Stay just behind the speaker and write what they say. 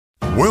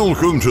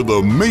Welcome to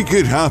the Make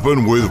It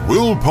Happen with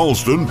Will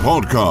Polston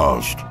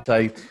podcast.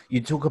 So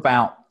you talk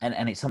about,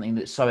 and it's something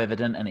that's so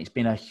evident, and it's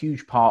been a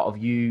huge part of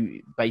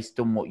you based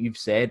on what you've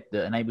said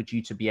that enabled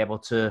you to be able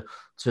to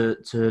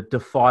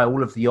defy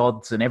all of the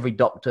odds and every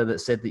doctor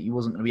that said that you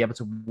wasn't going to be able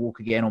to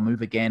walk again or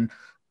move again.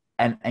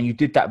 And you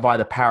did that via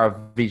the power of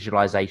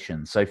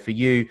visualization. So for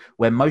you,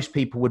 where most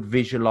people would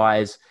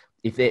visualize,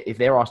 if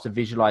they're asked to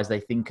visualize, they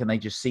think and they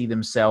just see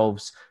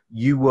themselves,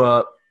 you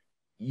were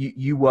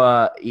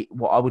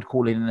what I would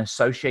call in an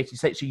associated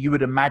state. So you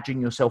would imagine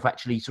yourself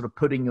actually sort of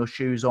putting your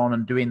shoes on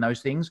and doing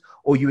those things,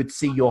 or you would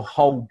see your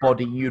whole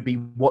body, you'd be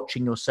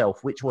watching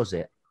yourself. Which was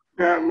it?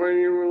 Yeah, when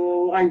you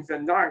were like the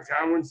doctor,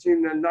 I would see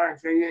the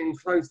doctor getting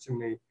close to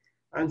me.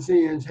 I'd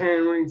see his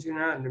hand reaching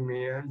out to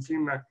me. I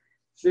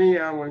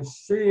was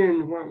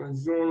seeing what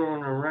was going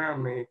on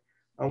around me.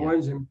 I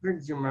wasn't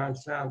picturing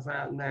myself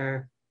out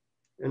there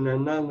in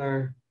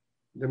another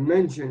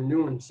dimension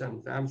doing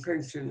something. I'm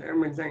picturing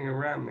everything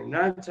around me.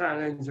 That's how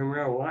it is in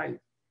real life.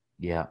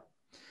 Yeah.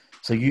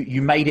 So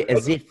you made it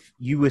as if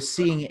you were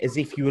seeing it as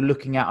if you were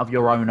looking out of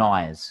your own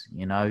eyes,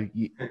 you know?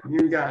 You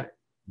got it.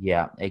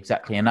 Yeah,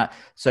 exactly. And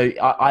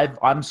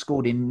I'm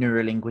schooled in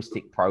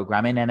neuro-linguistic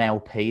programming,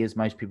 NLP, as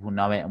most people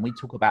know it. And we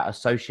talk about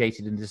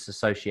associated and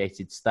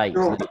disassociated states.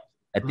 Sure.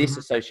 A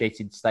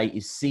disassociated state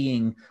is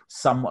seeing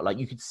somewhat like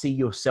you could see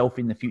yourself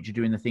in the future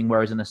doing the thing,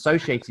 whereas an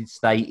associated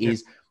state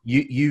is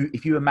you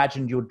if you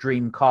imagined your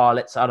dream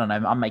car, I don't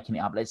know, I'm making it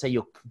up. Let's say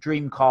your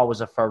dream car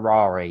was a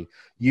Ferrari.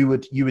 You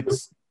would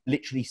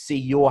literally see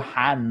your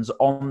hands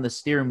on the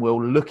steering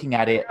wheel looking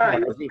at it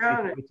as if you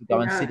were to go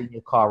and sit in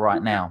your car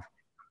right now.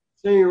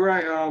 See, you're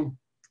right.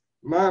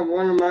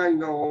 One of my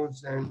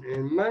goals, and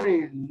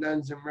money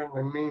doesn't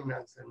really mean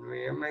nothing to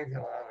me. I make a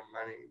lot of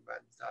money,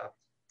 but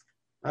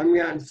I've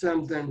got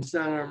something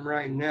set up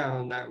right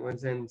now that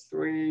within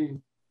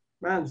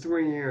about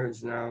 3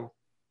 years now,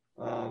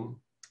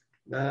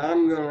 that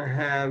I'm going to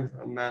have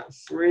about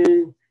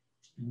 $3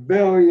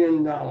 billion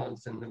in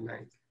the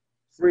bank.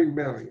 $3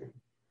 billion.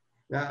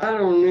 Now, I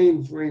don't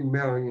need $3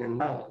 billion,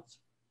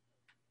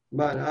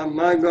 but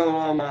my goal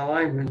all my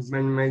life has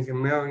been to make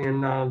 $1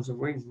 million a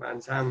week by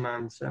the time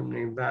I'm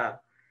 75.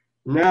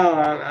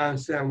 Now, I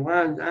said,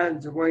 well,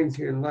 that's way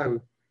too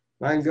low.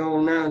 My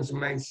goal now is to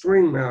make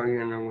 $3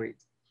 million a week.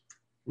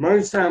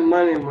 Most of the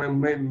money will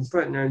be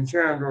put in a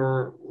charity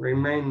or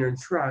remain in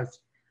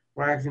trust,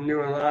 where I can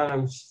do a lot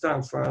of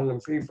stuff for other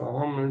people,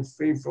 homeless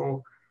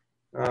people,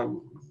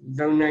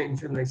 donating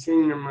to the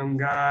kingdom of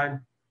God.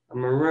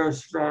 I'm a real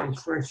strong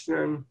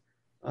Christian.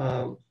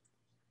 I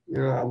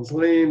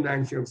believe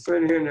that you're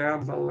put here to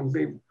help other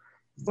people.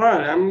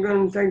 But I'm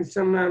going to take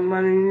some of that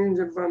money and use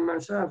it for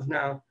myself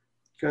now,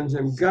 because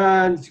if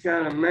God's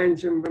got a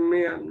mansion for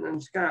me up in the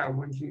sky,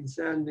 which he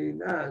said he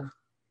does,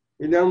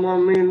 he don't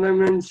want me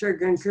living in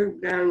chicken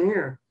coop down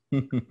here.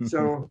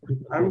 So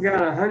I've got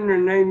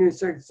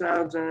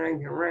 186,000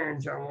 acre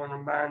ranch I want to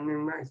buy in New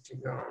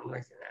Mexico I'm looking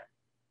at.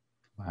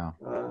 Wow.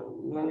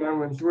 Little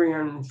over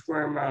 300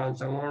 square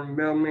miles. I want to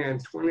build me a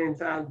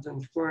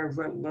 20,000 square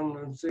foot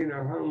little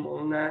cedar home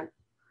on that.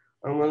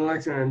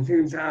 Overlooking a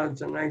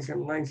 2,000 acre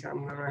lake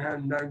I'm going to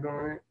have dug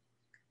on it.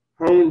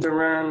 Homes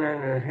around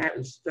there and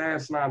have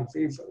staff my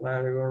people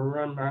that are going to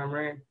run my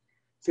ranch.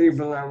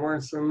 People that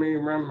work for me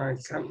run my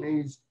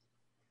companies.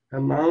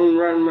 Have my own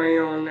runway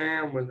on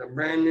there with a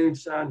brand new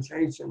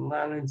Citation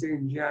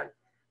Latitude jet,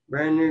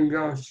 brand new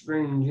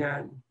Gulfstream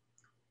jet.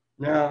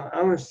 Now,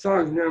 I was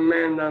talking to a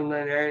man the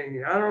other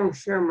day. I don't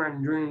share my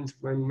dreams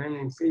with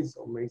many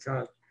people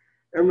because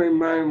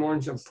everybody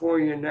wants to pull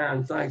you down.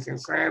 It's like a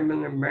crab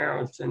in the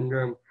barrel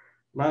syndrome.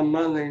 My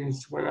mother,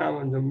 when I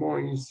was a boy,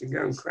 used to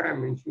go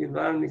crabbing. She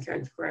loved to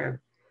catch crabs.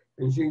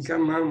 And she'd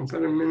come home and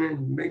put them in a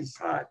big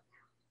pot.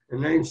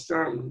 And they'd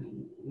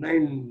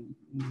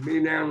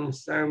be down the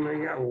stove and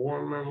they got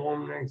warmer and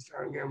warmer, they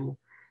start getting,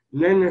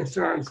 and then they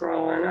start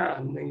crawling out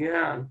and they get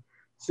out. As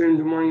soon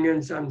as one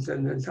gets up to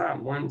the top,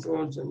 one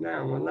pulls it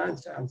down. Well,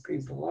 that's how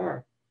people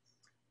are.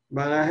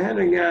 But I had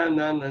a guy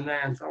the other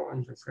day, I thought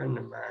was a friend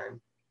of mine,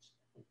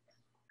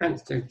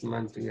 that's 6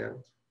 months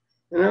ago.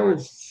 And I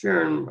was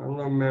sharing a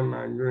little bit of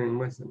my dream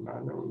with him. I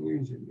don't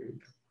usually do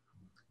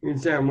that. He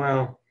said,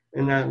 well,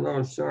 in that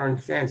little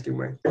sarcastic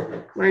way,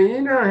 well,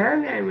 you don't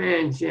have that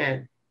ranch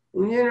yet.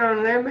 And you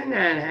don't live in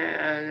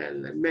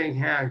that big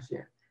house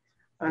yet.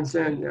 I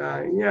said,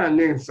 yeah,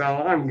 new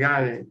fella, I've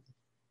got it.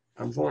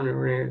 I'm pointing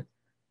around.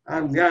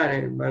 I've got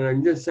it, but I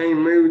just ain't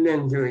moved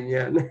into it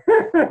yet.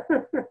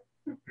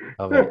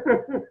 Okay.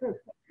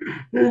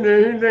 He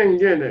didn't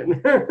get it.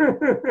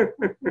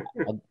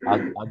 I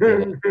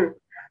get it.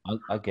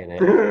 I get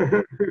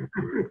it.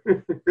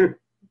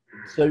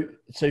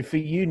 So for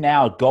you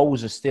now,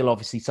 goals are still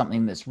obviously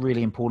something that's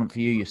really important for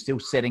you. You're still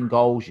setting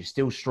goals. You're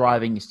still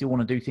striving. You still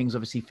want to do things.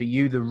 Obviously for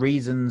you, the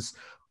reasons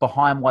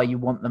behind why you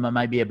want them are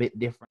maybe a bit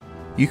different.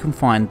 You can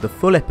find the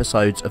full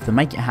episodes of the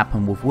Make It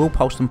Happen with Will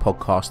Polston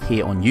podcast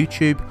here on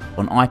YouTube,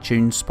 on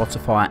iTunes,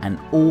 Spotify, and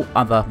all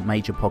other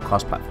major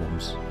podcast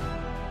platforms.